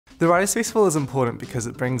The Writers Festival is important because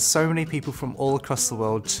it brings so many people from all across the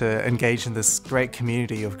world to engage in this great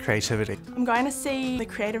community of creativity. I'm going to see The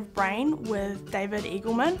Creative Brain with David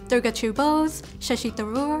Eagleman, Durga Chubose, Shashi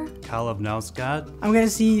Tharoor, Caleb Nausgard. I'm going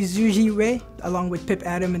to see Zuji Ray along with Pip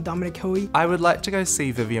Adam and Dominic Hoey. I would like to go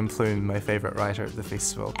see Vivian Plume, my favourite writer at the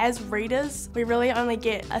festival. As readers, we really only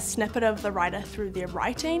get a snippet of the writer through their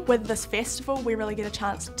writing. With this festival, we really get a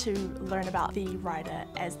chance to learn about the writer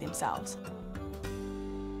as themselves.